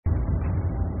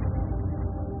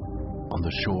on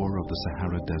the shore of the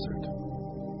Sahara Desert,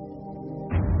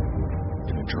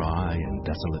 in a dry and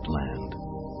desolate land,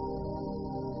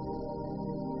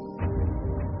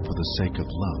 for the sake of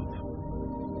love.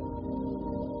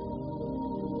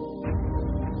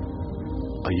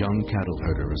 A young cattle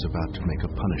herder is about to make a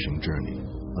punishing journey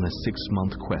on a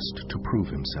 6-month quest to prove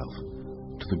himself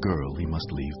to the girl he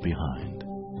must leave behind.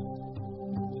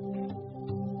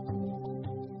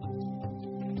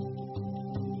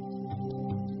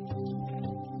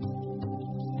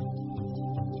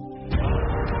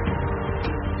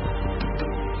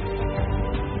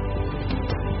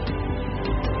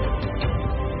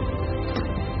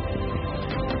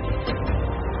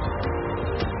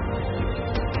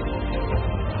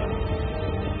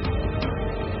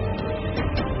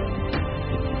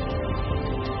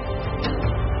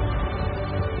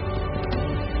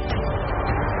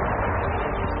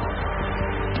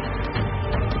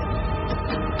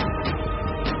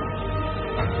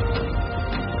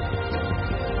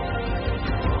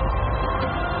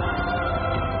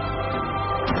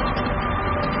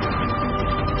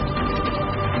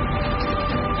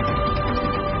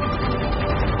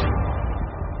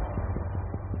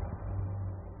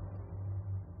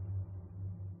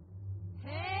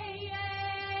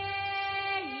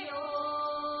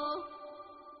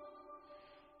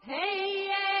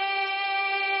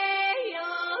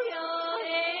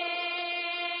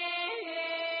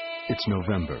 It's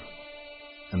November,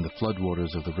 and the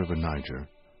floodwaters of the River Niger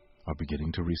are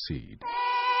beginning to recede.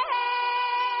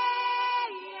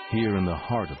 Here in the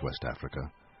heart of West Africa,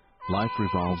 life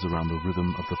revolves around the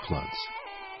rhythm of the floods,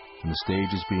 and the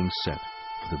stage is being set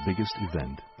for the biggest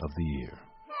event of the year.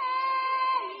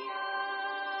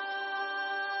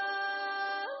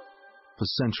 For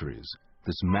centuries,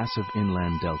 this massive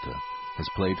inland delta has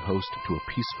played host to a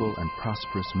peaceful and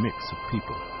prosperous mix of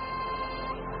people.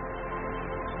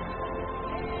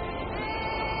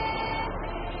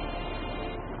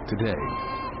 Today,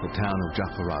 the town of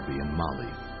Jafarabi in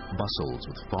Mali bustles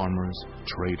with farmers,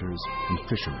 traders, and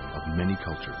fishermen of many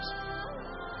cultures.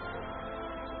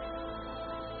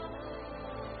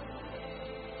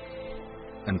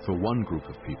 And for one group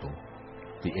of people,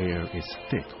 the air is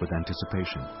thick with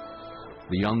anticipation.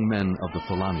 The young men of the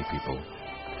Fulani people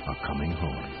are coming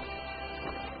home.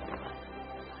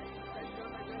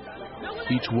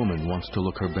 Each woman wants to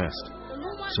look her best,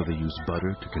 so they use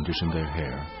butter to condition their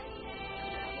hair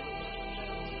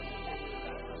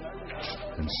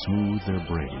and smooth their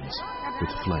braids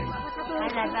with flame.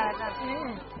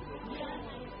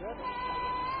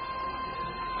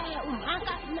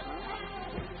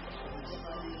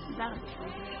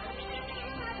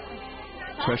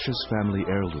 Precious family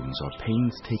heirlooms are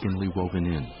painstakingly woven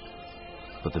in,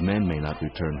 but the men may not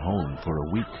return home for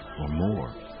a week or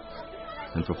more.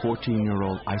 And for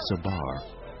 14-year-old Isa Bar,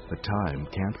 the time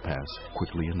can't pass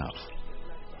quickly enough.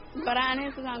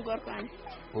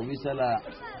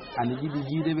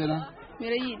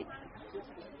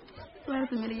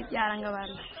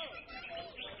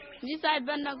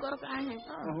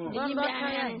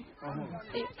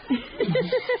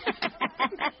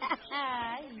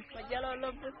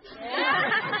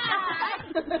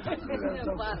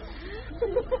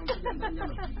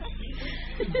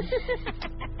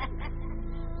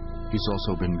 He's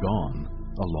also been gone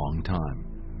a long time.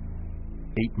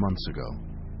 8 months ago,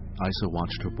 Isa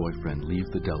watched her boyfriend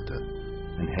leave the delta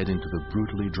and head into the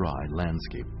brutally dry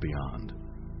landscape beyond.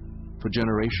 For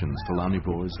generations, Fulani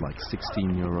boys like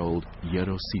 16-year-old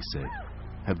Yero Sise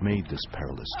have made this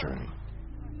perilous journey,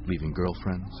 leaving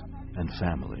girlfriends and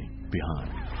family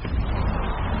behind.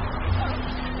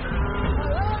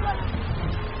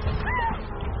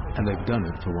 And they've done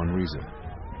it for one reason: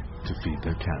 to feed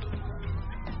their cattle.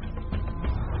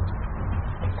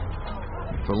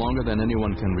 For longer than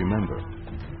anyone can remember,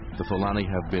 the Fulani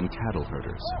have been cattle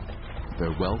herders.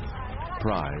 Their wealth,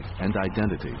 pride, and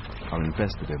identity are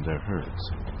invested in their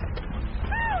herds.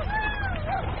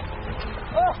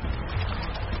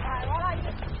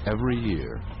 Every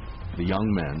year, the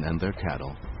young men and their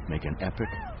cattle make an epic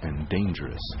and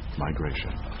dangerous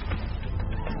migration.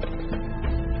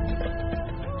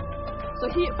 So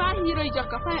he fa hiro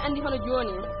jokka fa andi hono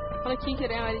joni hono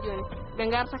kinkere amari joni be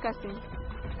ngarta kastin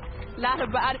la to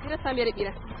ba arbira samere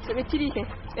bira so be tirike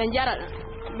be jara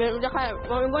be joxa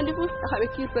mo gondi fu be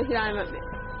kirko hirana mabbe.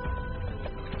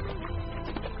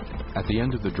 At the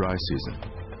end of the dry season,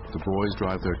 the boys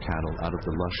drive their cattle out of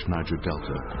the lush Niger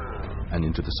Delta and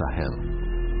into the Sahel.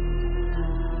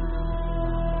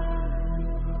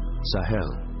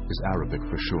 Sahel is Arabic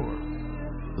for shore,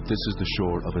 but this is the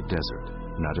shore of a desert,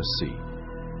 not a sea.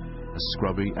 A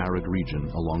scrubby, arid region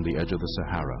along the edge of the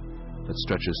Sahara, that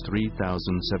stretches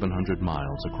 3,700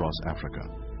 miles across Africa.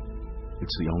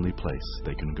 It's the only place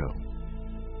they can go.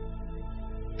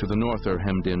 To the north they're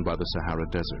hemmed in by the Sahara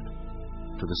Desert.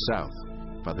 To the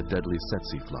south by the deadly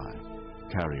tsetse fly,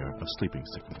 carrier of sleeping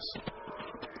sickness.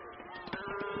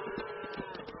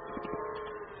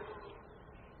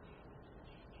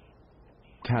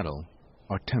 Cattle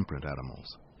are temperate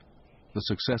animals. The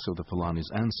success of the Fulani's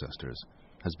ancestors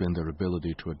has been their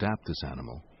ability to adapt this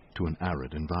animal to an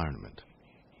arid environment.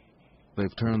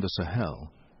 They've turned the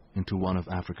Sahel into one of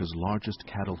Africa's largest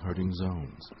cattle herding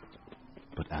zones,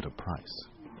 but at a price.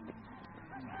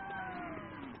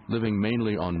 Living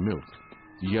mainly on milk,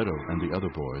 Yero and the other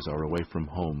boys are away from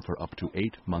home for up to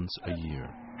 8 months a year.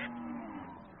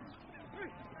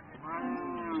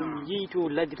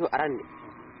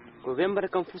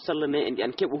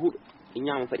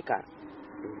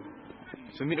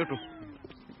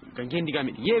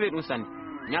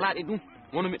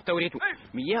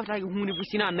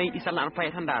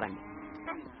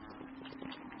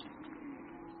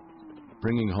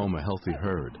 Bringing home a healthy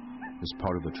herd is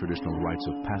part of the traditional rites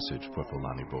of passage for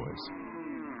Fulani boys.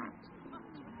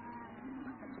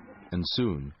 And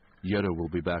soon, Yero will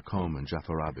be back home in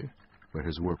Jafarabi, where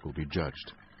his work will be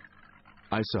judged.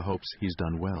 Isa hopes he's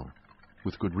done well,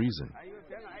 with good reason.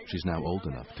 She's now old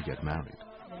enough to get married.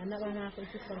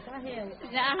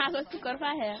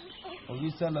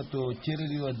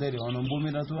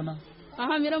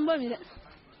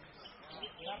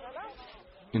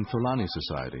 In Fulani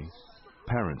society,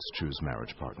 parents choose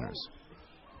marriage partners.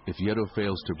 If Yero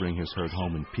fails to bring his herd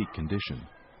home in peak condition,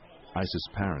 Isa's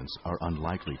parents are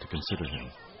unlikely to consider him.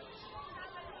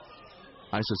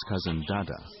 Isa's cousin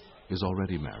Dada is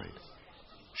already married.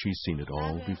 She's seen it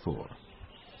all before.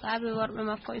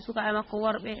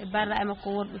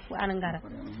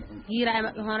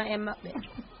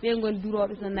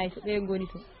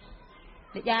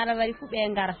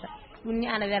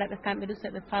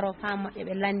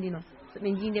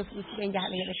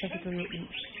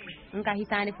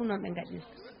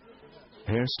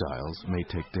 Hairstyles may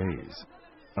take days.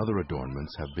 Other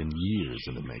adornments have been years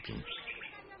in the making.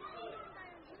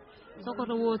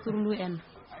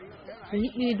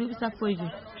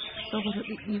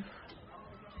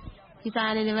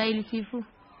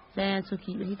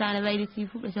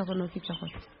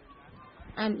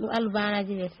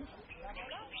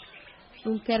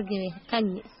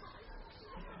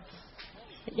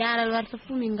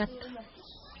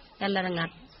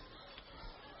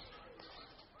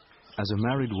 As a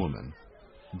married woman,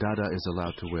 Dada is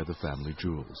allowed to wear the family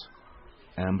jewels.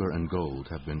 Amber and gold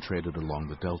have been traded along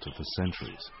the delta for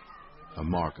centuries, a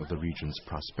mark of the region's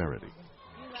prosperity.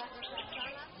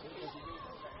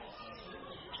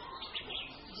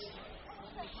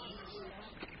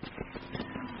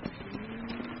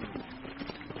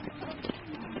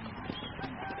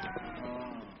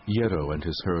 Yero and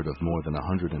his herd of more than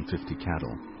 150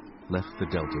 cattle left the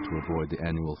delta to avoid the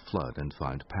annual flood and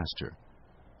find pasture.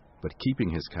 But keeping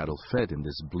his cattle fed in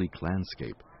this bleak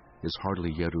landscape is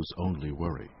hardly Yero's only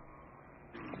worry.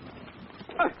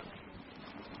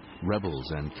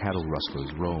 Rebels and cattle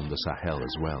rustlers roam the Sahel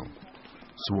as well.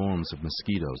 Swarms of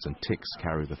mosquitoes and ticks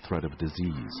carry the threat of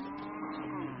disease.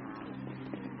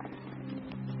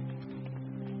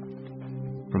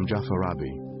 From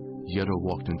Jafarabi, Yero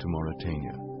walked into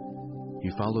Mauritania. He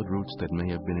followed routes that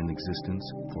may have been in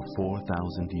existence for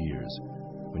 4,000 years,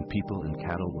 when people and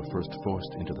cattle were first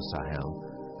forced into the Sahel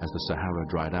as the Sahara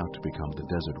dried out to become the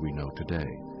desert we know today.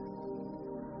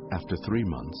 After 3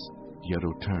 months,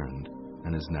 Yero turned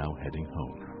and is now heading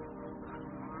home.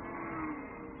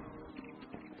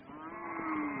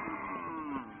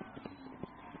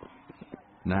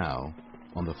 Now,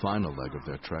 on the final leg of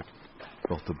their trek,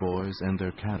 both the boys and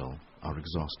their cattle are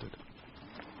exhausted.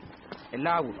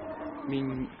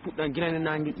 Min puɗɗan ginane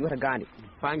nangi wata gane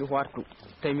fangi hortu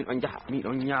tawi min on jaha min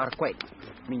on ñawra koye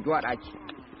min jooɗaaki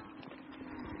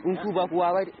ɗum tuba ko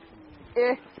wawade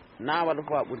nawada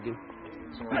fo a ɓurgin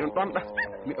miɗon ɗonɗa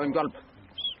miɗon jolba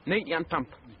nayi ɗi an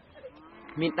tampa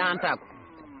min ɗantako.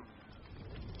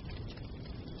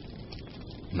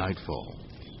 Nightfall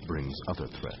brings other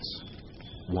threats,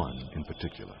 one in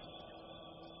particular.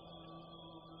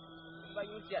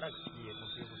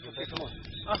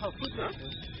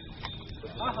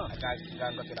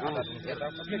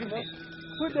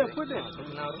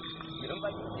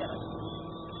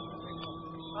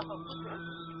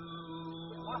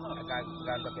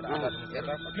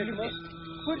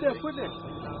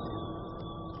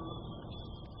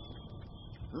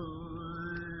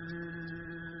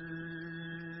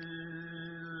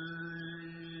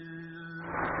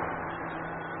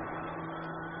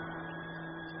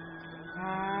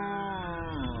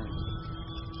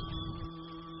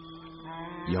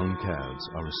 Young calves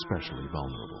are especially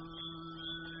vulnerable.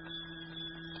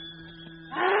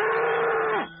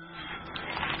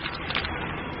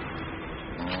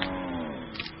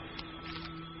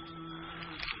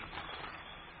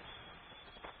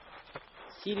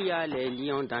 S'il y a les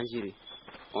lions dangereux,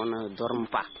 on ne dort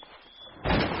pas.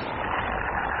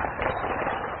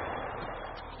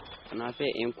 On a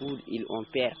fait un coup, on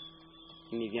perd.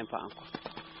 Il ne vient pas encore.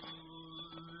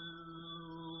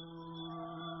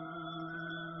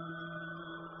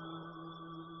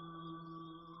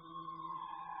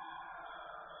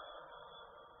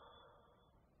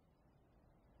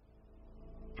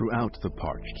 Throughout the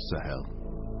parched Sahel,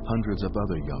 hundreds of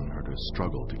other young herders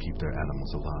struggle to keep their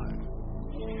animals alive.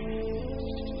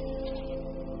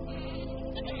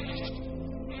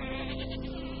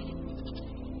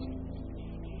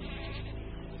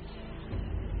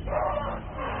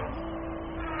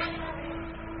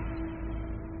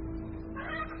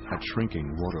 At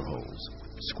shrinking water holes,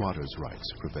 squatters'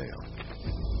 rights prevail.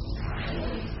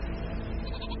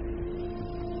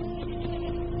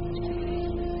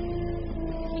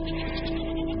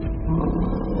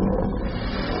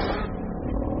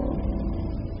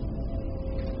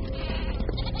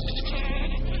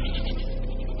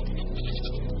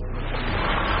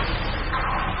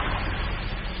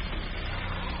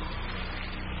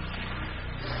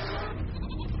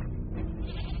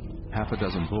 Half a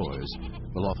dozen boys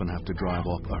will often have to drive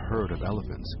off a herd of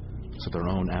elephants so their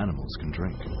own animals can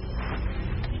drink.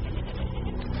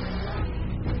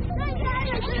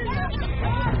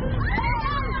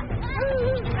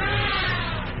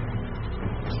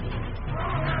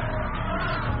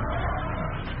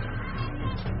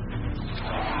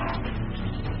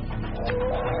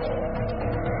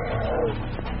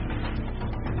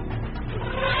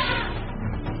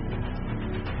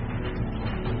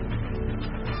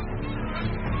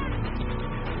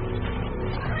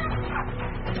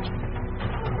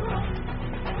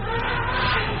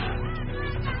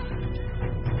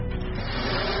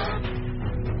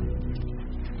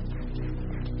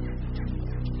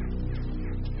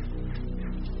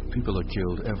 People are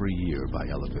killed every year by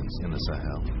elephants in the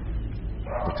Sahel.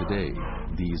 But today,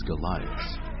 these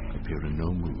Goliaths appear in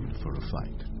no mood for a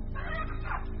fight.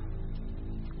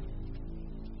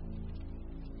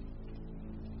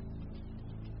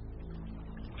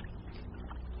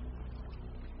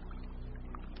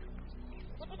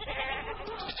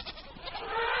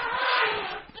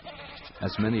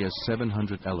 As many as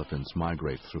 700 elephants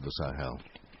migrate through the Sahel,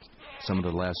 some of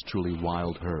the last truly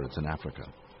wild herds in Africa.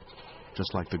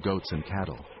 Just like the goats and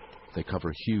cattle, they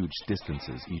cover huge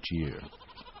distances each year,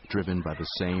 driven by the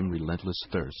same relentless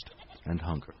thirst and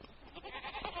hunger.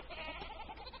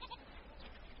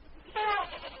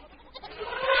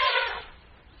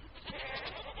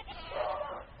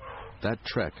 That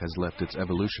trek has left its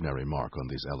evolutionary mark on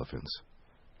these elephants.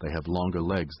 They have longer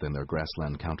legs than their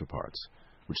grassland counterparts,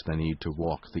 which they need to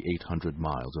walk the 800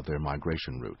 miles of their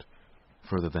migration route,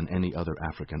 further than any other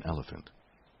African elephant.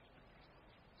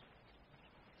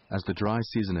 As the dry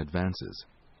season advances,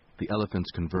 the elephants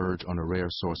converge on a rare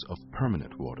source of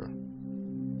permanent water,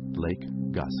 Lake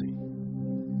Gassi.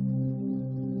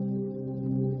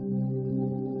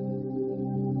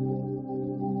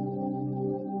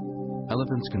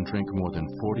 Elephants can drink more than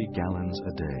 40 gallons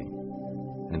a day,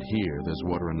 and here there's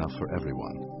water enough for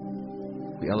everyone.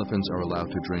 The elephants are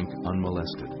allowed to drink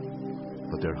unmolested,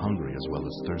 but they're hungry as well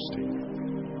as thirsty,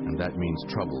 and that means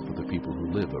trouble for the people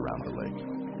who live around the lake.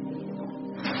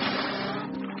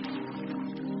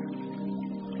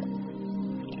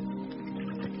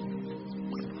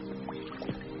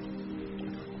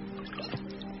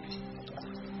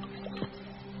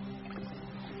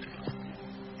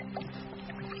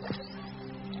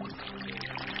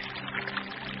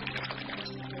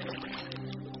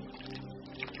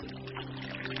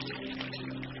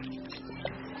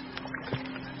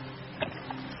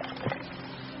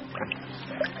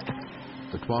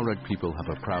 Tuareg people have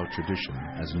a proud tradition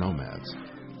as nomads,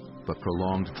 but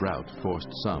prolonged drought forced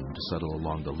some to settle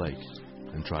along the lake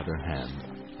and try their hand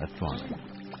at farming.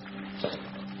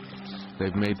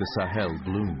 They've made the Sahel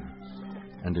bloom,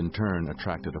 and in turn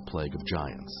attracted a plague of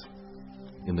giants.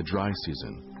 In the dry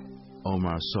season,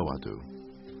 Omar Sowadu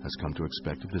has come to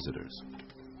expect visitors.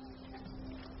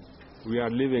 We are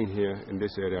living here in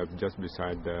this area just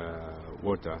beside the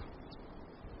water.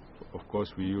 Of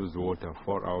course, we use water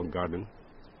for our garden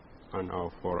and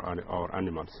for our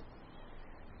animals.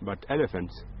 But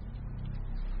elephants,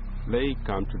 they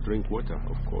come to drink water,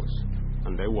 of course,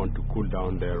 and they want to cool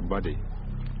down their body.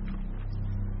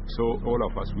 So all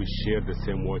of us, we share the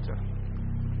same water.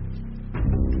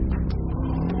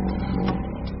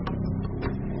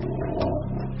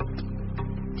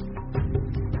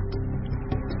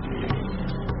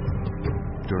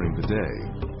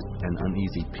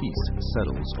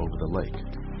 settles over the lake.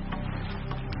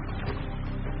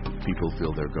 People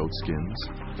fill their goat skins,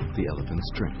 the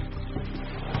elephants drink.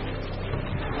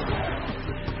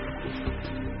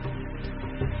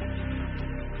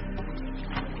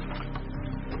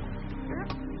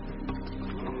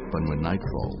 But when night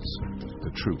falls,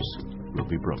 the truce will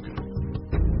be broken.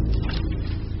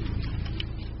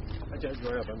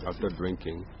 After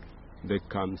drinking, they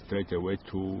come straight away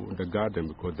to the garden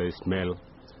because they smell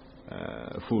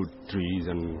food, trees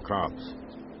and crops.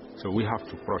 So we have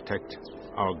to protect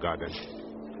our garden.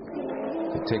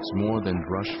 It takes more than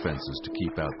brush fences to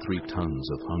keep out 3 tons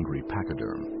of hungry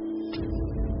pachyderm.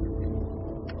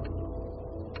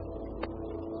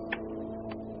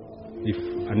 If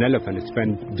an elephant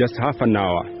spends just half an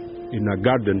hour in a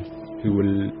garden, he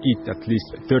will eat at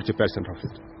least 30% of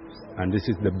it. And this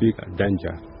is the big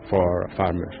danger for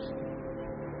farmers.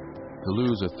 To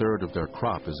lose 1/3 of their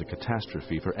crop is a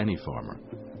catastrophe for any farmer,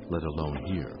 let alone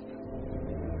here.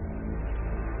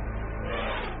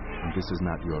 And this is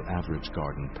not your average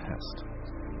garden pest.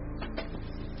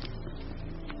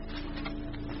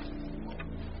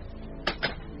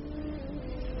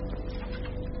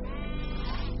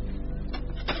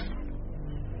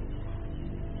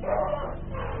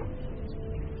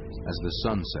 As the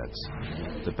sun sets,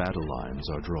 the battle lines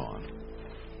are drawn.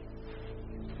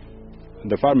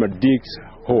 The farmer digs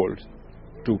holes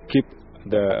to keep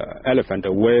the elephant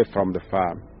away from the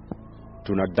farm,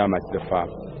 to not damage the farm,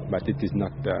 but it is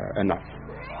not enough.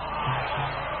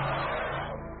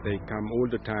 They come all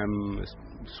the time,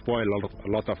 spoil a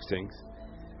lot of things,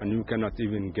 and you cannot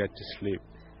even get to sleep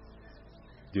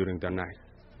during the night.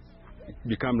 It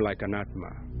becomes like an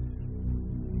atma.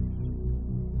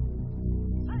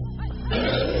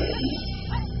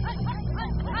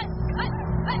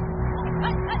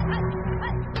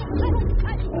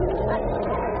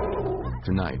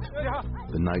 Tonight,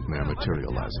 the nightmare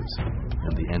materializes,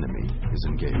 and the enemy is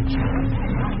engaged.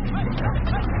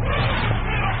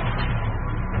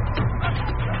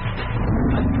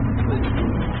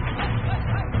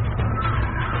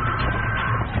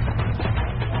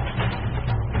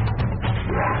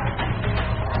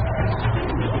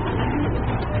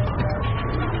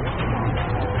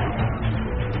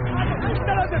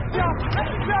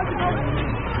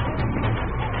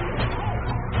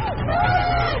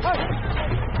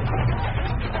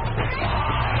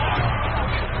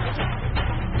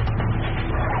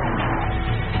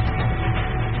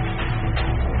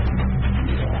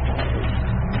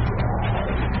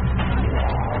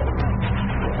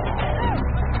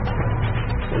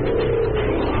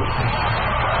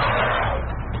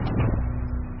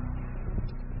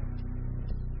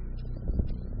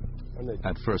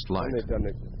 At first light,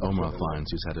 Omar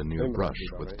finds he's had a near brush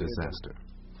with disaster.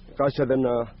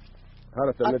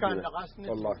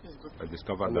 I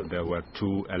discovered that there were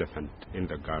 2 elephants in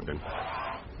the garden.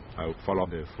 I followed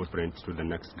the footprints to the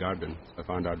next garden. I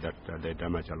found out that they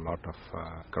damaged a lot of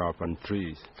crop and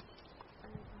trees.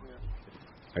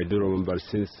 I do remember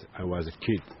since I was a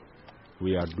kid,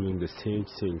 we are doing the same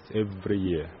things every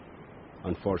year.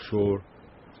 And for sure,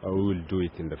 we will do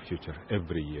it in the future,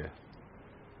 every year.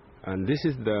 And this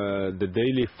is the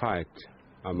daily fight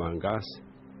among us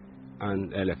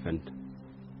and elephant.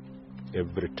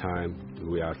 Every time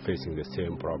we are facing the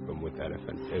same problem with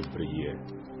elephant every year.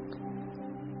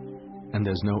 And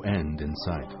there's no end in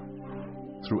sight.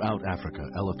 Throughout Africa,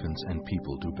 elephants and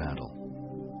people do battle.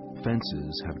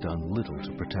 Fences have done little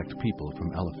to protect people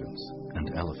from elephants,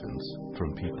 and elephants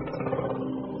from people.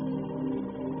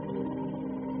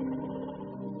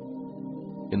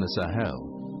 In the Sahel,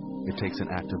 it takes an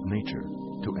act of nature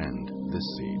to end this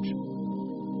siege.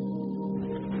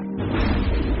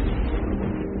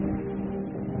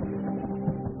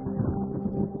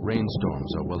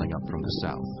 Rainstorms are welling up from the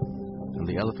south, and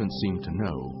the elephants seem to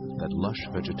know that lush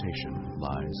vegetation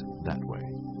lies that way.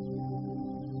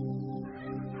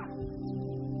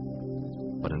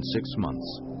 But in 6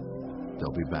 months,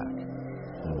 they'll be back,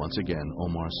 and once again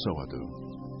Omar Soadu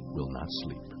will not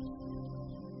sleep.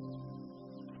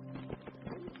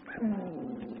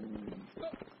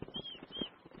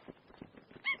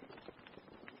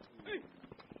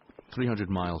 300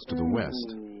 miles to the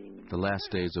west, the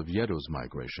last days of Yedo's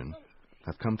migration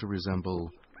have come to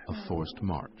resemble a forced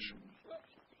march.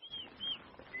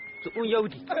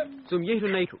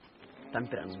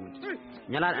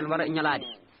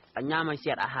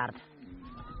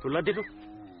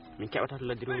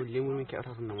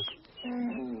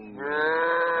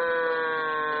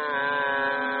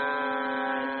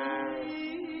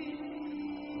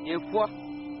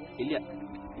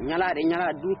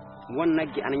 One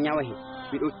naggi ana nyawahi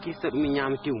bido kissa dum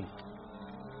nyamtiwum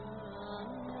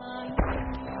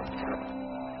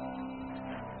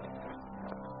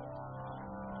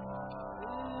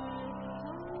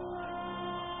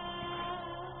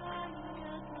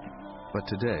But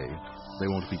today, they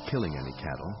won't be killing any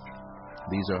cattle.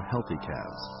 These are healthy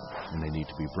calves, and they need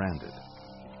to be branded.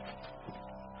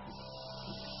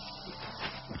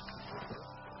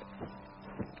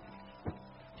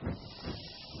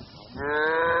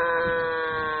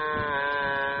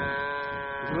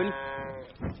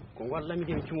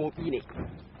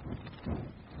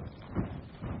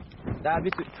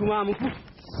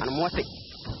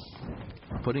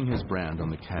 Putting his brand on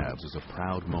the calves is a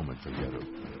proud moment for Yeru.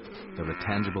 They're a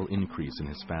tangible increase in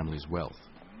his family's wealth,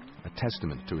 a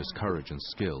testament to his courage and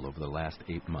skill over the last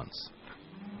 8 months.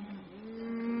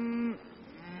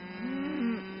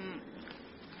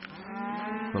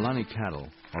 Fulani cattle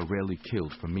are rarely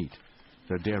killed for meat.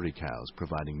 They're dairy cows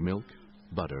providing milk,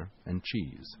 butter, and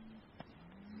cheese.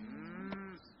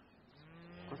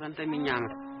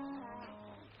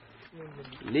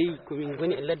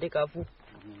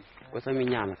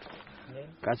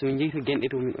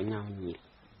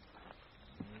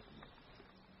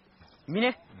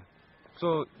 Mine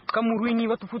so kamu ruini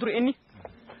watu futuro enni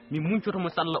mi muncoto mo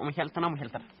salla o heltana mo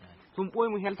heltata so boy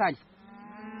mo heltaji.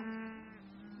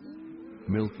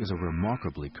 Milk is a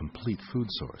remarkably complete food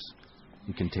source.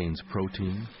 It contains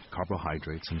protein,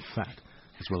 carbohydrates, and fat,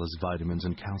 as well as vitamins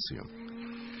and calcium.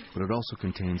 But it also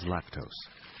contains lactose,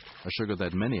 a sugar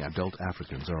that many adult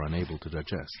Africans are unable to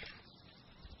digest.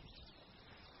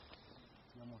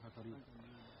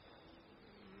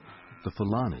 The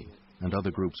Fulani and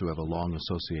other groups who have a long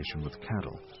association with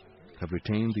cattle have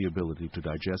retained the ability to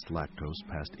digest lactose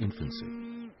past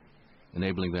infancy,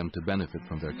 enabling them to benefit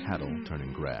from their cattle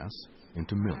turning grass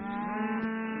into milk.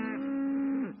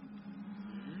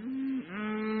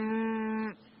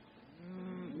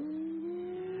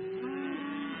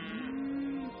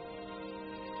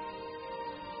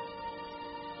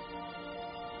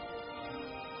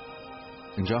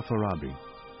 In Jafarabi,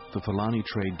 the Fulani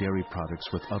trade dairy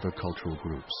products with other cultural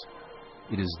groups.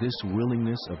 It is this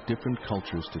willingness of different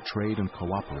cultures to trade and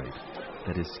cooperate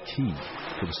that is key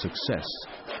to the success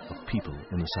of people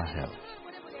in the Sahel.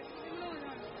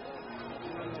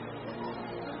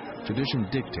 Tradition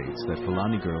dictates that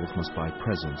Fulani girls must buy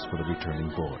presents for the returning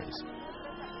boys.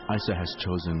 Isa has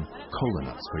chosen kola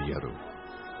nuts for Yeru.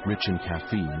 Rich in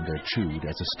caffeine, they're chewed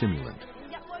as a stimulant.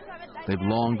 They've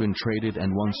long been traded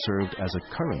and once served as a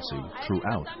currency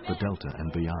throughout the Delta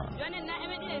and beyond.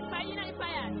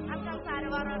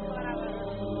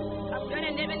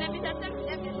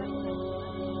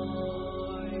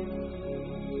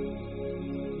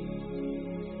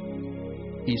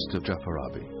 East of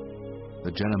Jafarabi,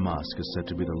 the Jannah Mosque is said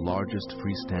to be the largest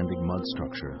freestanding mud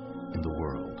structure in the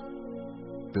world.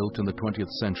 Built in the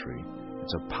 20th century,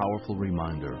 it's a powerful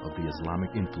reminder of the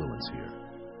Islamic influence here.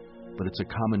 But it's a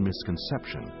common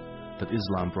misconception that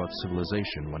Islam brought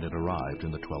civilization when it arrived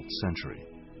in the 12th century.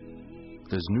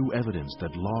 There's new evidence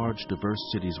that large,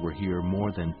 diverse cities were here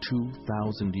more than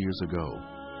 2,000 years ago.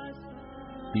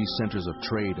 These centers of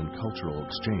trade and cultural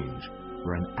exchange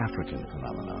were an African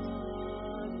phenomenon.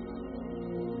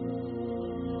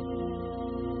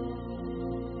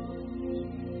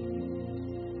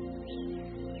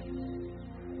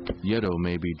 Yedo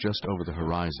may be just over the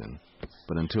horizon,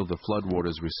 but until the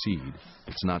floodwaters recede,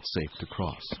 it's not safe to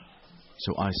cross.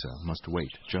 So Isa must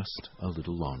wait just a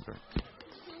little longer.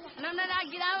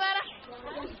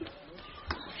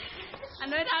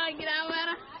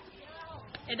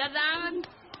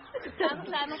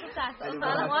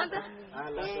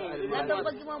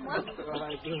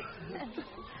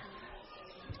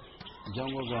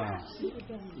 Jangoga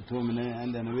tomine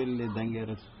and then will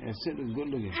danger sit good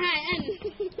looking.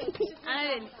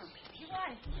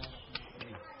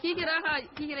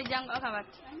 Kikira jango kabat.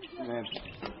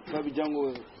 Kabi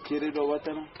jango kiri do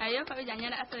watana. Ayo kabi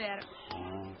janyana asoyar.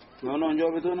 No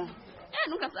job itu na.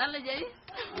 Nuka sala jadi.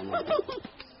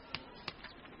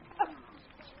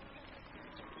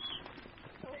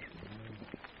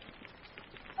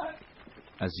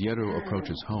 As Yeru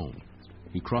approaches home,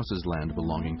 he crosses land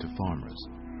belonging to farmers,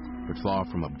 but far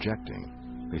from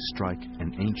objecting, they strike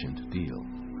an ancient deal.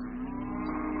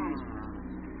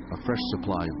 A fresh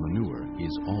supply of manure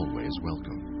is always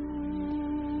welcome.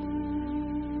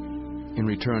 In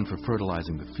return for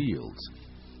fertilizing the fields,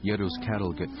 Yeru's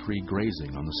cattle get free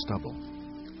grazing on the stubble,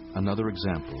 another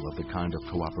example of the kind of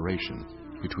cooperation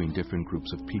between different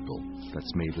groups of people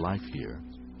that's made life here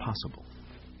possible.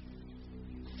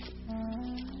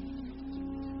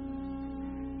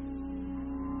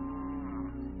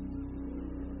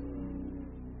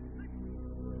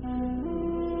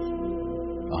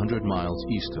 A 100 miles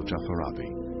east of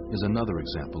Jafarabi is another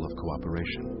example of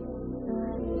cooperation.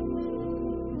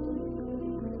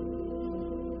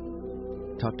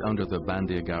 Tucked under the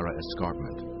Bandiagara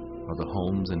escarpment, are the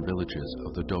homes and villages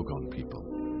of the Dogon people.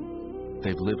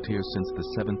 They've lived here since the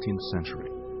 17th century,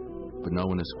 but no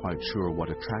one is quite sure what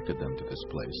attracted them to this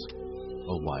place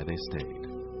or why they stayed.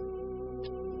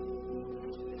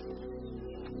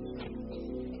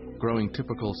 Growing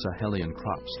typical Sahelian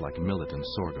crops like millet and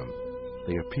sorghum,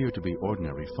 they appear to be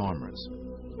ordinary farmers.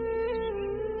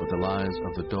 But the lives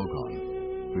of the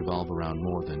Dogon revolve around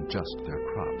more than just their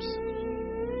crops.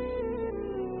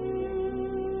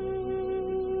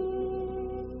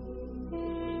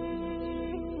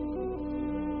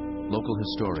 Local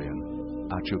historian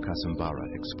Achu Kasambara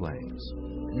explains.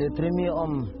 Le premier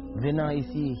homme venant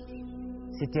ici,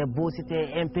 c'était beau,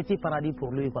 c'était un petit paradis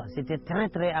pour lui, quoi. C'était très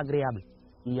très agréable.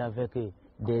 Il y avait que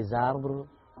des arbres,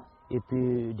 et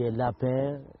puis des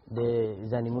lapins,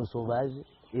 des animaux sauvages,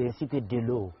 et ainsi que de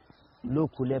l'eau. L'eau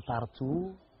coulait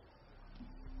partout.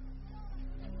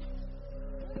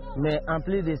 Mais en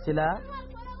plus de cela,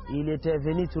 il était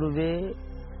venu trouver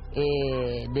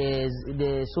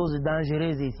des choses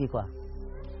dangereuses ici, quoi.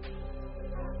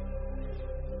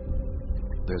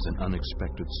 There's an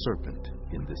unexpected serpent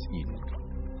in this Eden.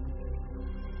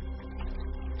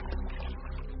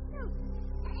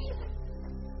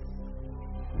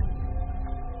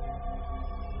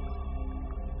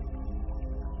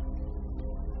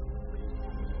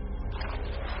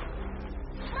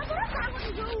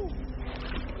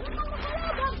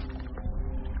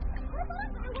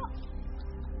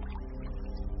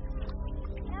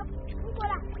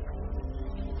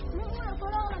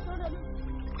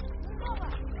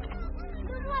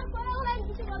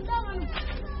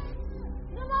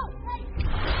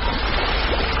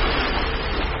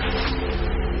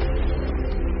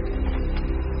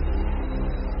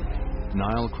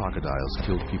 Nile crocodiles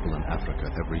kill people in Africa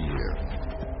every year.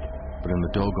 But in the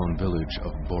Dogon village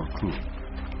of Borku,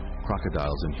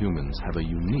 crocodiles and humans have a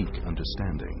unique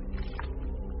understanding.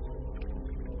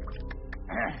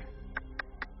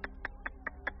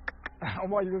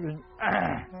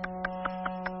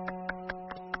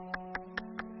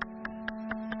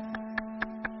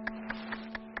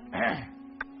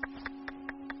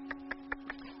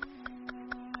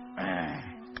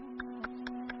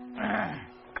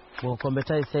 Bon,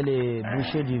 Kombataï, c'est le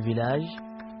boucher du village,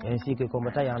 ainsi que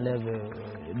Kombataï enlève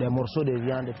des morceaux de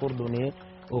viande pour donner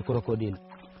aux crocodiles.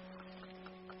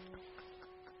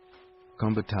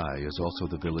 Kombatai is also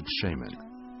the village shaman.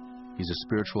 He's a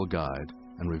spiritual guide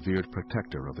and revered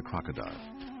protector of the crocodile.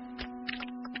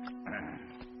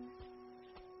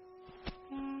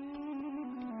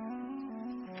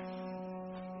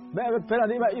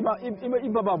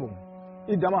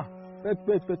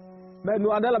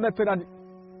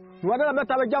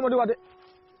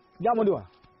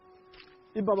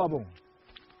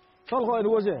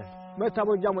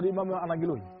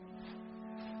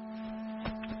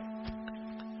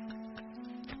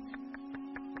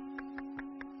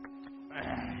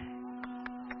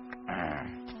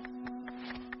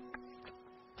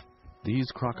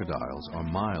 These crocodiles are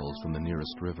miles from the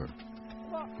nearest river,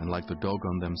 and like the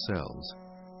Dogon themselves,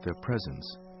 their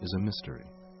presence is a mystery.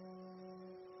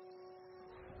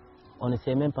 On ne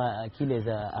sait même pas qui les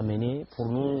a amenés. Pour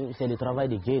nous, c'est le travail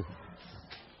de Dieu.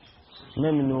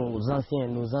 Même nos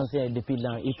anciens depuis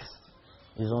l'an X,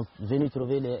 ils ont venu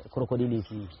trouver les crocodiles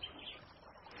ici.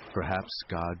 Perhaps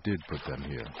God did put them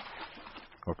here,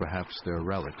 or perhaps they're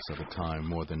relics of a time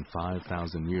more than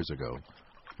 5,000 years ago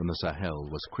when the Sahel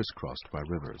was crisscrossed by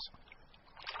rivers.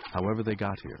 However they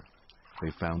got here, they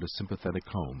found a sympathetic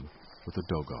home with the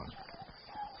Dogon.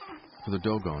 For the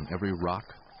Dogon, every rock,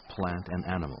 plant, and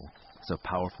animal is a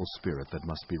powerful spirit that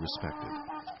must be respected.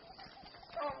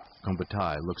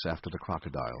 Kombatai looks after the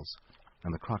crocodiles,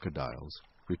 and the crocodiles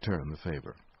return the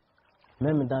favor.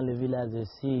 Même dans le village,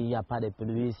 s'il n'y a pas de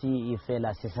pluie, s'il fait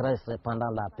la sécheresse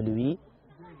pendant la pluie,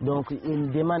 donc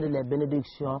il demande les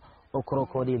bénédictions aux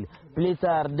crocodiles. Plus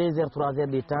tard, 2 heures, 3 heures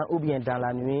de temps, ou bien dans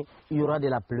la nuit, il y aura de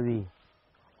la pluie.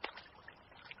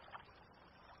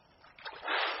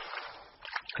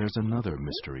 There's another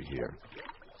mystery here.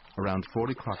 Around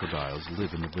 40 crocodiles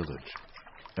live in the village.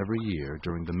 Every year,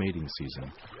 during the mating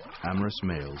season, amorous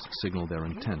males signal their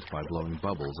intent by blowing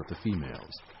bubbles at the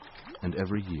females. And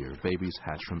every year, babies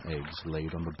hatch from eggs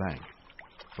laid on the bank.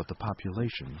 But the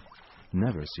population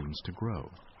never seems to grow.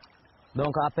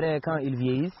 Donc après, quand ils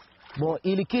vieillissent, bon,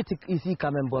 ils quittent ici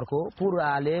quand même Borko pour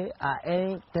aller à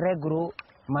un très gros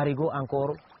marigot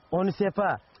encore. On ne sait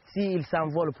pas s'ils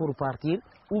s'envolent pour partir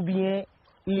ou bien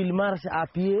ils marchent à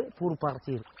pied pour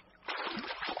partir.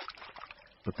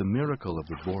 But the miracle of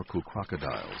the Borku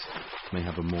crocodiles may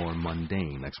have a more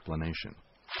mundane explanation.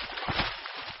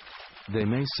 They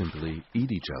may simply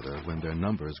eat each other when their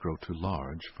numbers grow too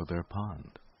large for their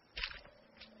pond.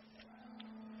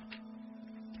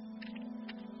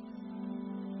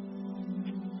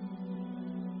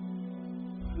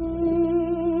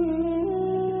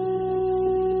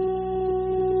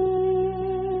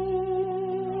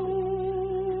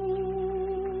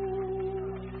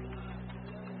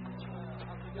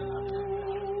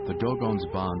 Dogon's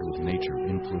bond with nature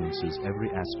influences every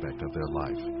aspect of their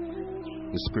life.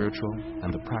 The spiritual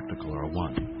and the practical are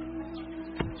one.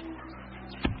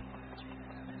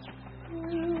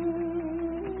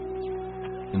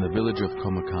 In the village of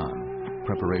Komakan,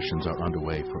 preparations are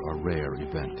underway for a rare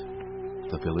event,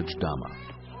 the village Dama.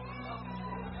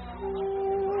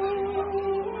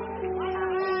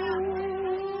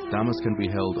 Damas can be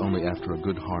held only after a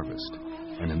good harvest,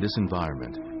 and in this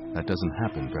environment, that doesn't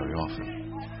happen very often.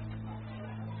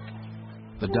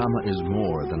 The Dama is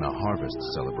more than a harvest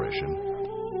celebration.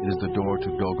 It is the door to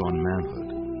Dogon manhood.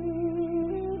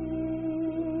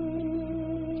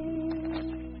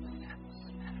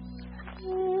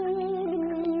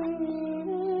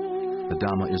 The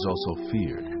Dama is also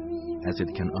feared, as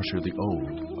it can usher the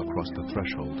old across the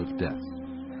threshold of death.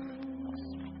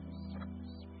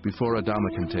 Before a Dama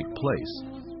can take place,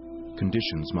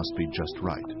 conditions must be just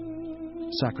right.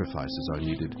 Sacrifices are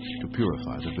needed to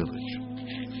purify the village.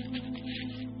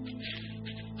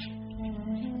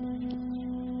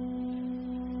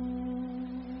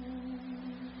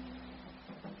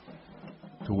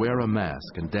 To wear a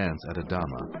mask and dance at a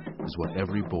Dama is what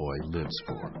every boy lives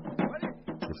for.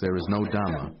 If there is no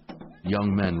Dama,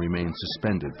 young men remain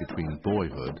suspended between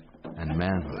boyhood and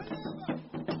manhood.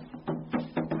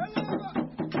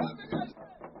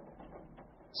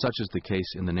 Such is the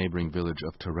case in the neighboring village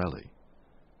of Torelli.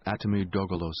 Atami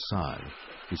Dogolo Sai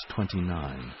is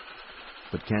 29,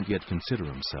 but can't yet consider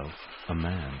himself a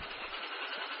man.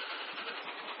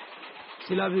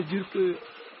 Cela veut dire que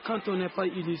quand on n'est pas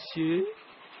initié,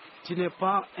 tu n'es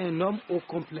pas un homme au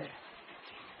complet.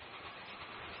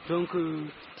 Donc,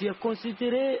 tu es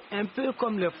considéré un peu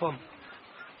comme les femmes.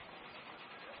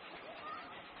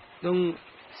 Donc,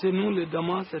 c'est nous les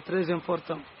damas, c'est très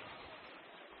important.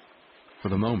 For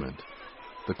the moment,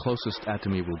 the closest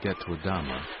Atami will get to a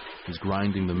Dama is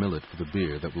grinding the millet for the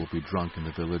beer that will be drunk in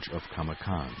the village of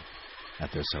Kamakan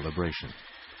at their celebration.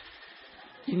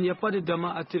 Il n'y a pas de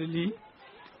Dama à Tirli.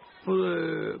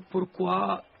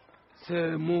 Pourquoi?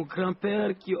 C'est mon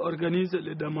grand-père qui organise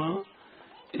les Damas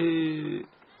et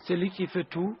c'est lui qui fait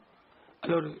tout.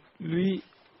 Alors, lui,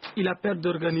 il a peur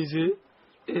d'organiser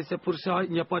et c'est pour ça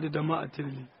qu'il n'y a pas de Dama à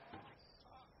Tirli.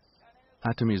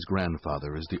 Atami's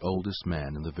grandfather is the oldest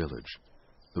man in the village,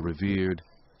 the revered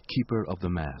keeper of the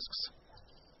masks.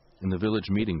 In the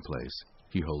village meeting place,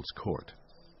 he holds court.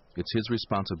 It's his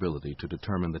responsibility to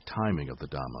determine the timing of the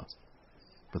Dama.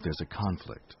 But there's a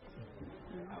conflict.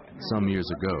 Some years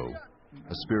ago,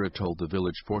 a spirit told the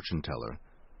village fortune teller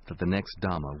that the next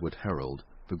Dama would herald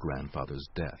the grandfather's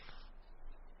death.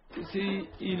 Si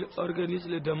il organise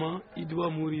le Dama, il doit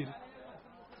mourir.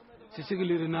 C'est ce que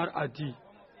le renard a dit.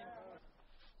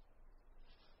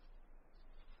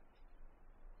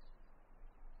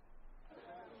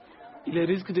 Il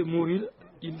risque de mourir,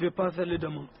 il ne veut pas faire le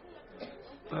Dama.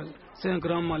 C'est un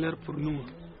grand malheur pour nous.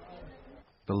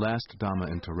 The last Dama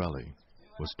in Torelli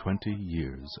was 20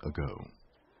 years ago.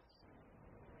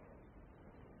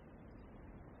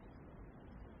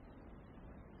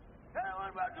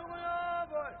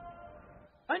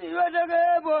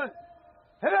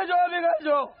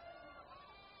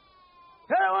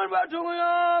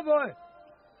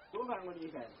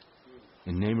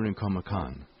 In neighboring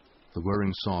Komakan, the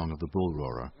whirring song of the bull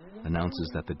roarer announces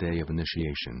that the day of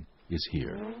initiation is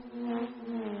here.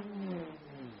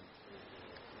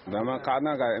 Dama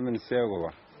kana ga emin sego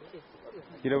ba.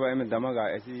 Kira ba emin dama ga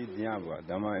esi diya ba.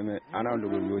 Dama emin ana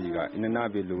lugu yoji ga ina na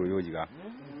be lugu yoji ga.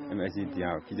 Emin esi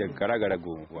diya kije gara gara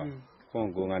go ba.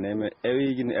 Kon go ngane emin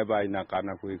ewi gin eba ina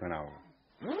kana ku kana ba.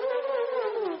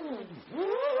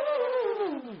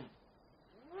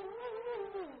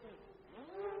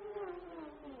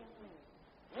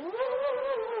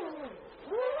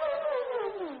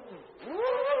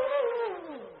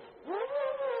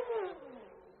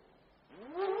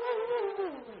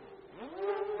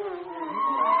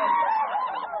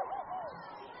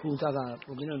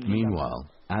 Meanwhile,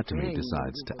 Atami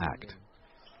decides to act.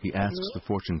 He asks the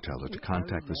fortune teller to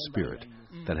contact the spirit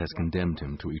that has condemned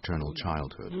him to eternal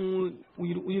childhood.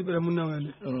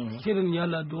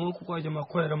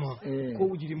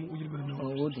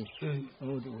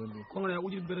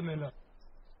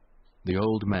 The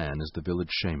old man is the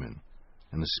village shaman,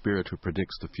 and the spirit who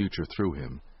predicts the future through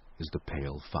him is the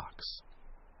pale fox.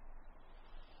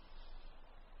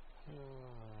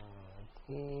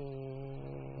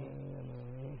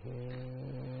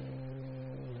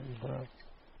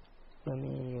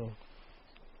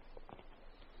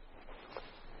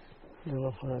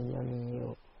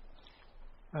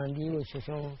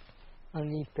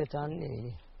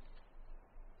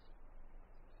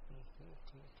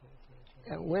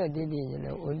 where did he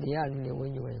on the island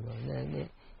when you were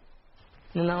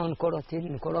Nana on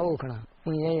Korotin, Korokana,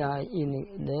 when they are in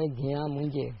the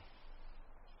Giamunje.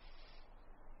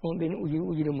 Been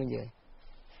Ujimunje.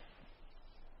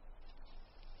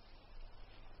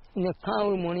 In the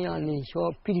cow money on the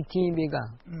shore, pretty bigger.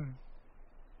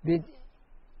 With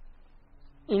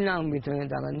inam between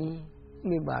Dagani,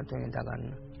 Mibat and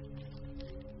Dagan.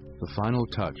 The final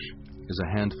touch is a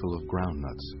handful of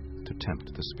groundnuts to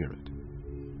tempt the spirit.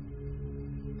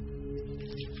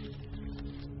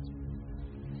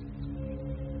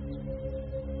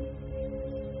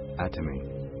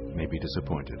 Atami may be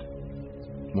disappointed.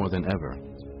 More than ever,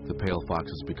 the pale fox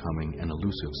is becoming an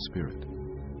elusive spirit.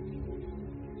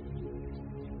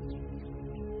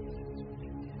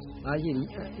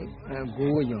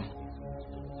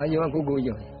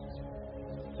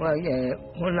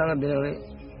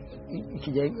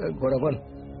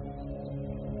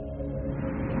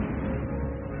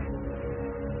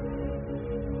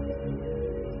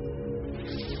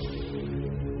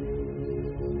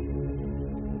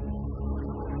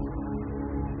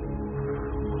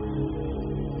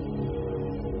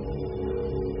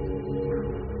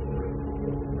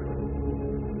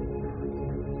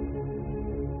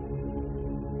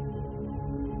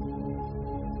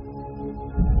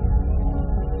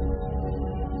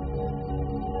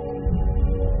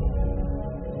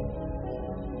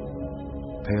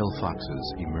 Pale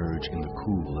foxes emerge in the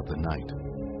cool of the night.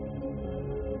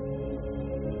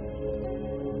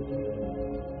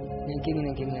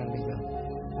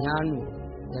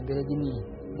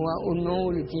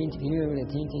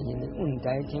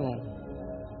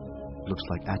 Looks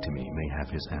like Atami may have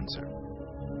his answer.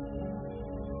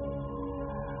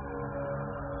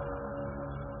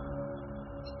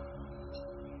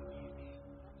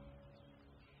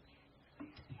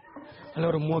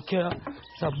 Alors mon cœur,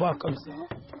 ça bat comme ça.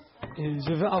 Et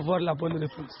je vais avoir la bonne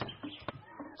réponse.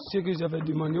 Ce que j'avais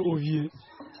demandé au vieux,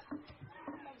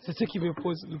 c'est ce qui me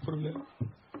pose le problème.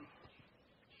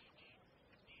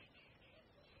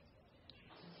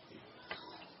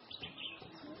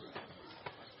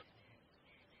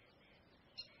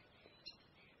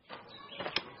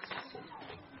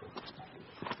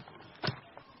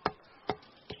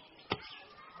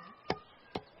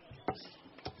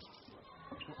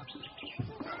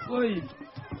 Oui,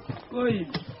 oui.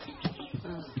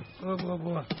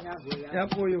 Boa. É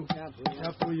apoio. É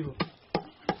apoio.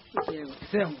 Céu.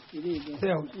 Céu.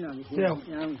 Céu. Céu.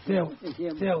 Céu.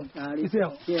 Céu. Céu.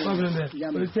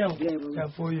 É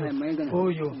apoio.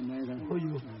 Apoio.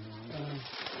 Apoio.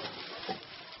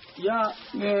 Ya,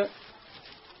 me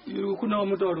kuna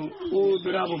mutoro o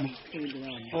drabo mo.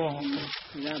 Oh.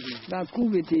 Da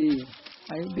kubete.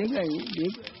 Ai bega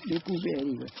de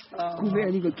kuberi.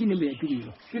 Kuberi ko kine be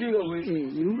kiri. Kiri go we.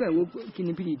 Iruga wo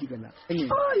kine piri tikala.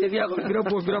 Ah, ye via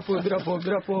grapo.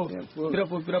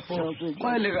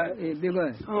 Quoi les gars? Bega.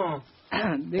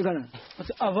 Bega.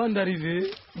 Avant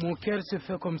d'arriver, mon cœur se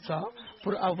fait comme ça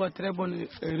pour avoir très bonne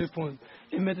réponse.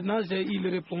 Et maintenant j'ai eu les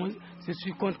réponses, je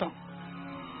suis content.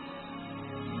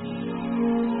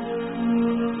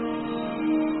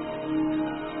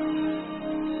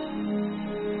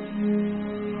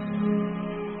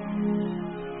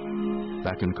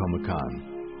 Back in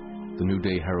Komakan, the new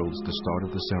day heralds the start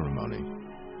of the ceremony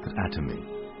that Atami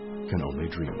can only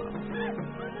dream of.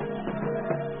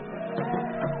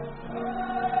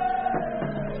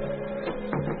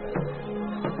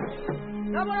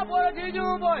 Namara boy,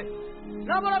 Tiju boy.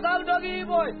 Namara come doggy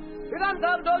boy. We can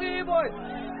come doggy boy.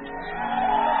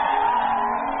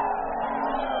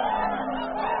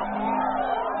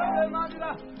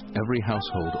 Every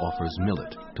household offers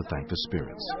millet to thank the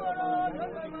spirits.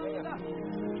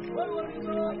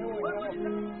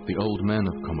 The old men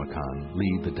of Komakan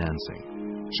lead the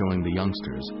dancing, showing the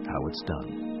youngsters how it's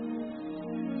done.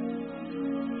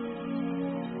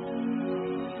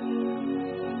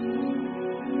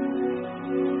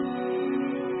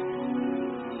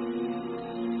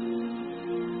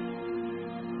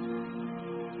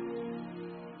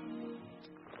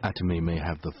 Atami may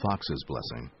have the fox's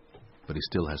blessing, but he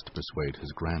still has to persuade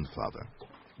his grandfather.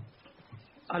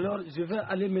 Alors, je vais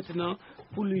aller maintenant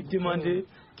pour lui demander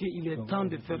qu'il est temps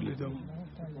de faire le don.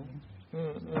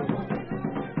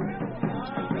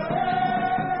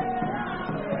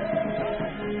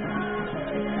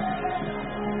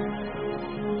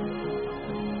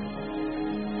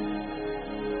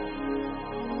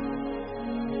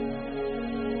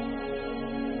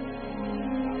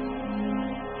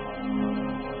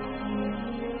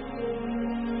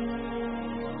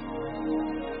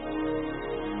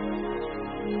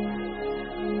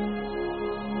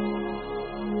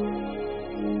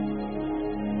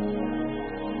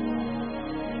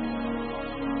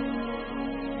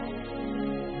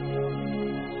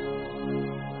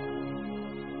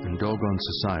 Dogon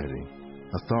society,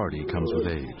 authority comes with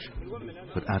age.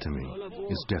 But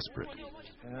Atami is desperate,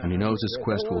 and he knows his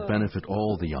quest will benefit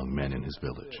all the young men in his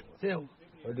village.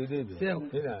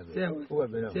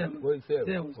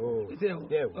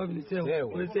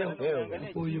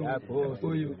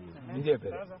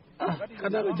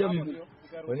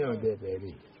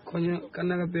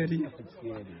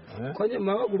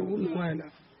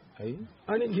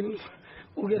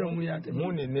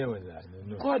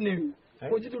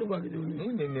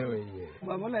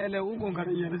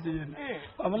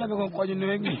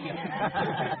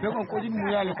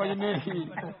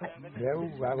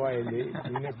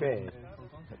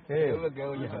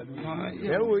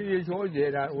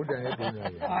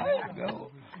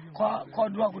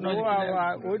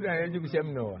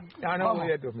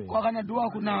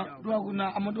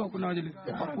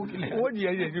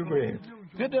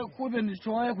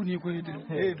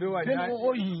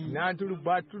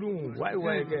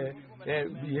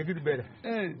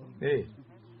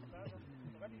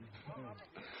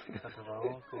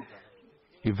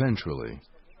 Eventually,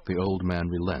 the old man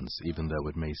relents, even though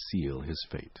it may seal his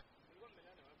fate.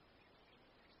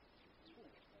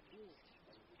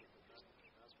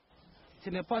 Ce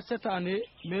n'est pas cette année,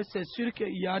 mais c'est sûr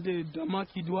qu'il y a des damas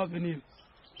qui doivent venir,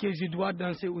 que je dois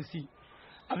danser aussi.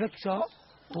 Avec ça,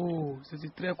 oh, je suis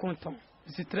très content.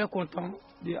 Je suis très content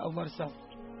d'avoir ça.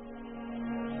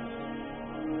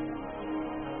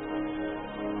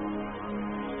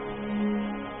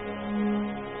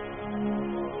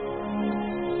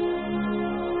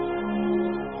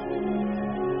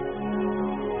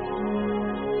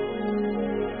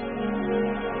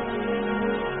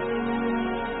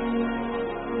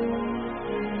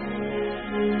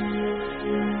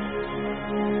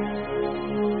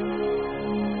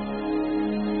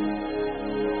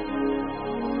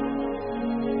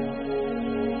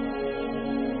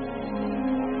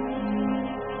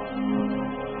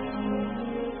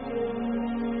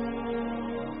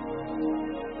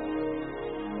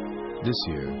 This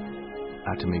year,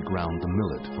 Atami ground the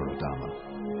millet for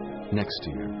Adama. Next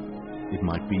year, it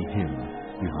might be him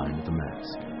behind the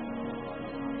mask.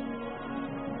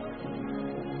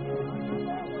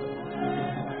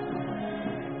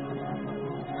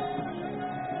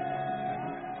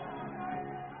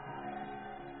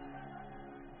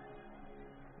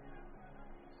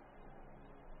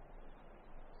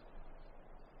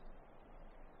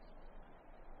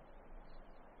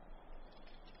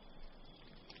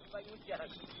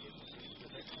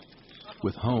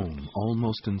 With home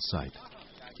almost in sight,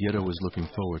 Yedo is looking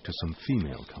forward to some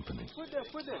female company.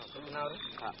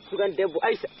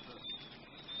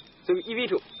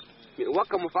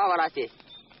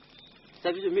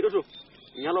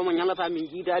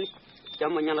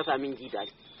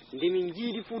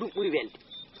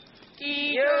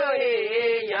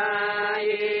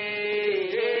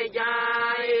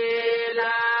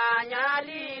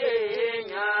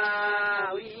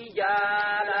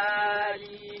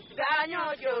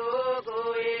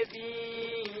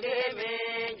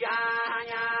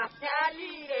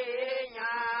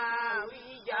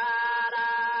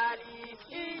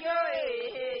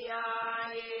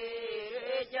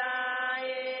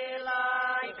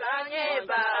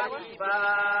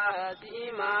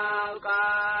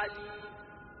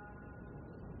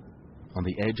 On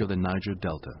the edge of the Niger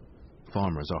Delta,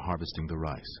 farmers are harvesting the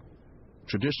rice.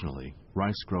 Traditionally,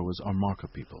 rice growers are Marca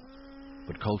people,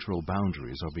 but cultural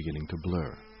boundaries are beginning to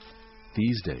blur.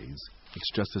 These days,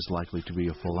 it's just as likely to be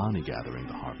a Fulani gathering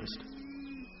the harvest.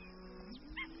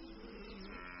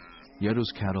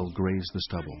 Yedo's cattle graze the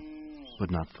stubble,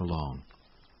 but not for long.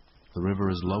 The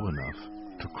river is low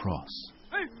enough to cross.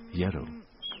 Yedo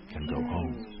can go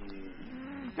home.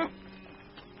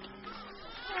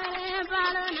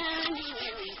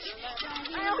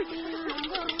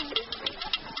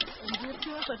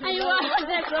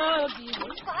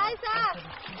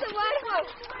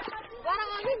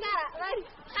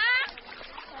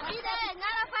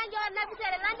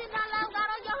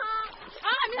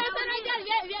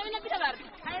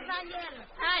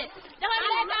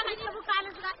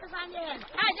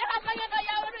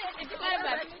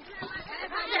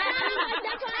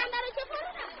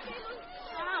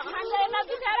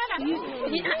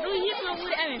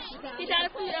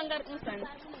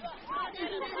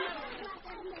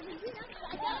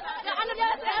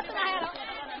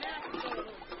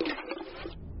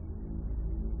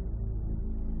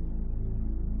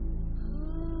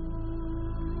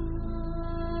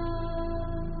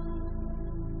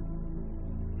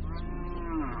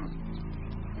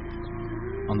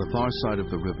 On the far side of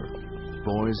the river,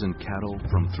 boys and cattle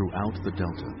from throughout the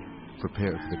delta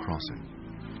prepare for the crossing.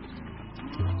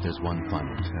 There's one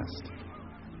final test.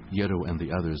 Yero and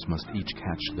the others must each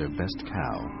catch their best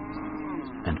cow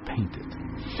and paint it.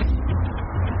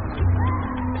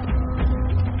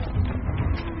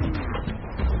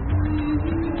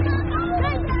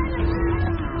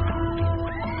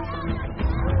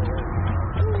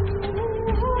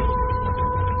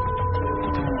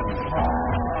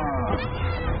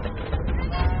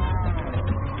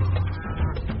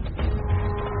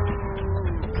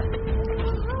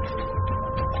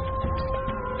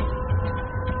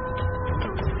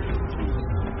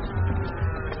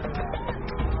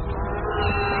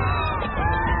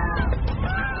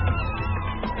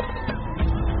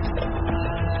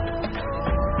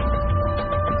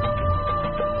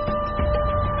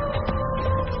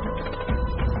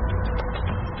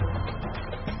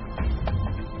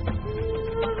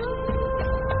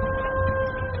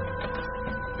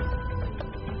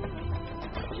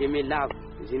 Je me lave,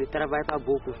 je ne travaille pas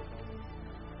beaucoup.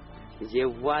 Je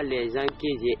vois les gens que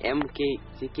j'aime, qui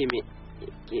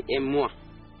aiment moi.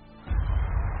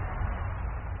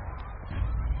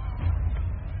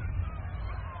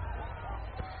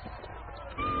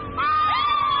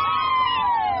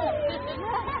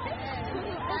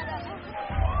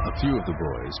 A few of the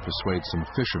boys persuade some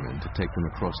fishermen to take them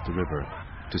across the river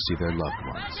to see their loved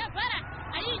ones.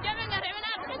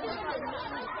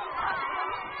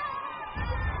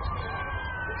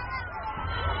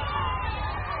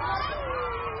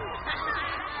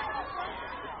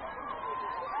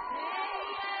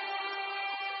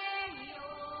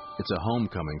 It's a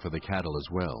homecoming for the cattle as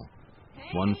well.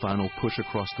 One final push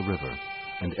across the river,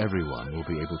 and everyone will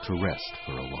be able to rest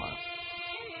for a while.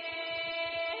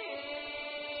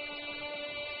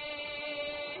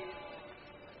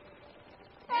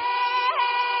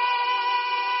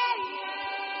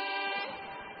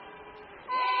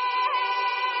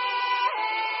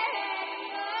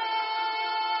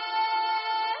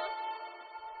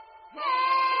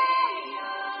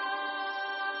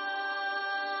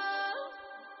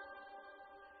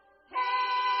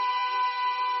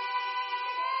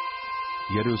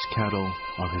 Yero's cattle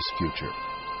are his future,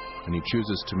 and he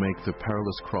chooses to make the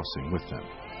perilous crossing with them.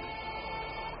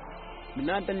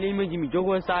 Minata lemeji mi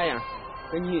jogo saya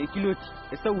kanyi kiloti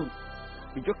e sawul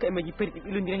mi jokka e maji perti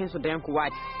bilondira hen so dayam ko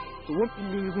waati so won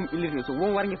illimi gum illirne so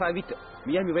won warngi fa witta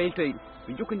mi yami waytoy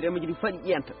mi jokkondira e maji di fadi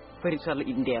yenta pari salla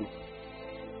idi ndeno.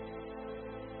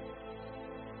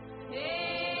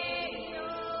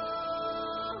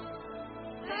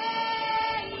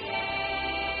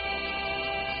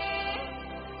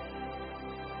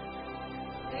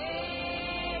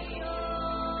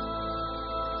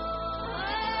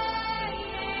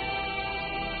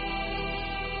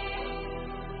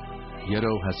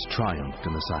 Yero has triumphed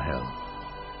in the Sahel.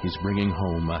 He's bringing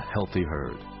home a healthy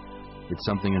herd. It's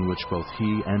something in which both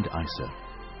he and Isa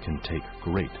can take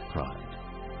great pride.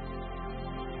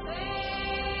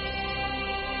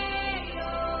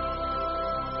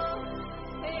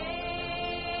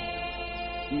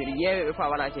 Mi yewe fa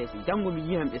wala cesi jango mi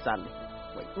yiham be salle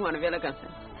way dum ana wela kan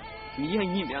sen mi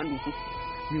yihan yimbe andu fu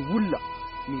mi wulla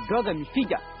mi doga mi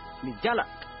fija mi jala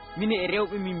mine e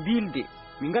rewbe min bilde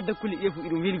min gadda kuli efu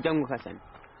idum weli jango kasan.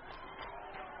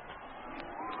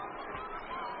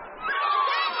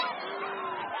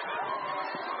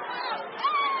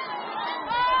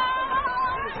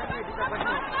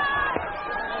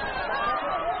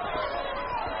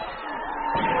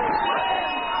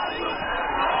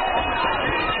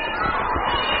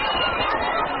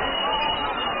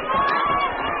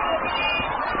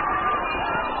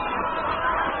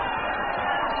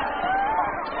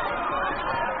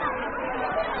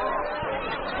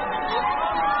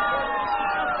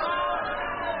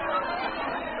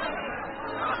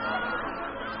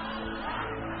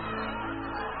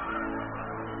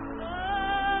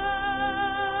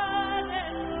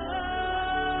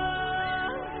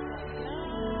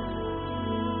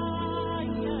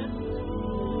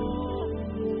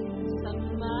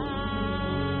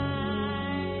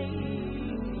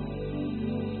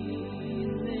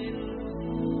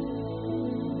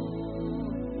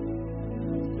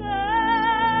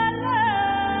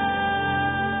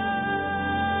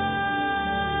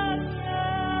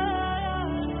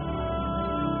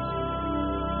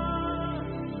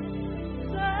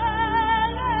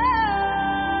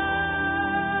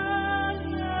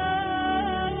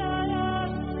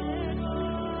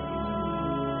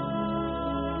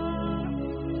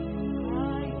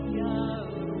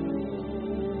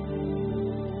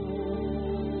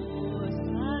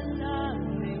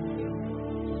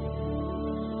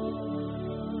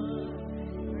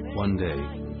 One day,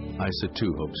 Isa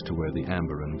too hopes to wear the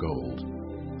amber and gold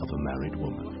of a married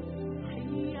woman.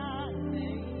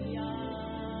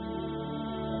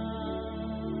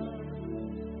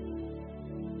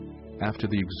 After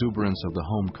the exuberance of the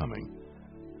homecoming,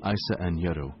 Isa and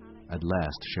Yedo at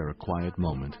last share a quiet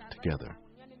moment together.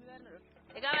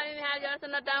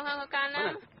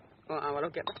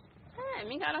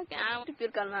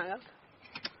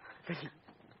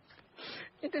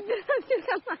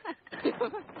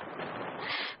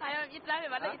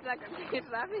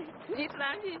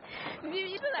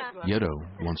 Yedo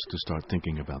wants to start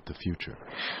thinking about the future.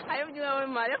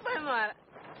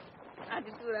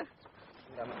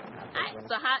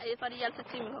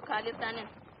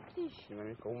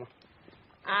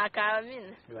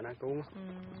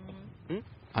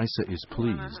 Isa is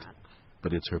pleased,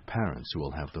 but it's her parents who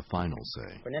will have the final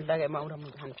say.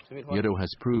 Yedo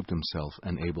has proved himself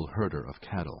an able herder of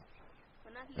cattle,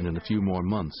 and in a few more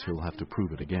months he'll have to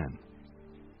prove it again.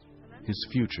 His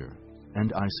future,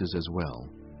 and Isa's as well,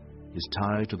 is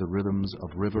tied to the rhythms of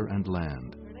river and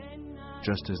land,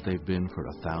 just as they've been for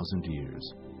 1,000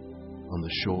 years, on the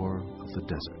shore of the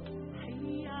desert,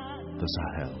 the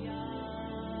Sahel.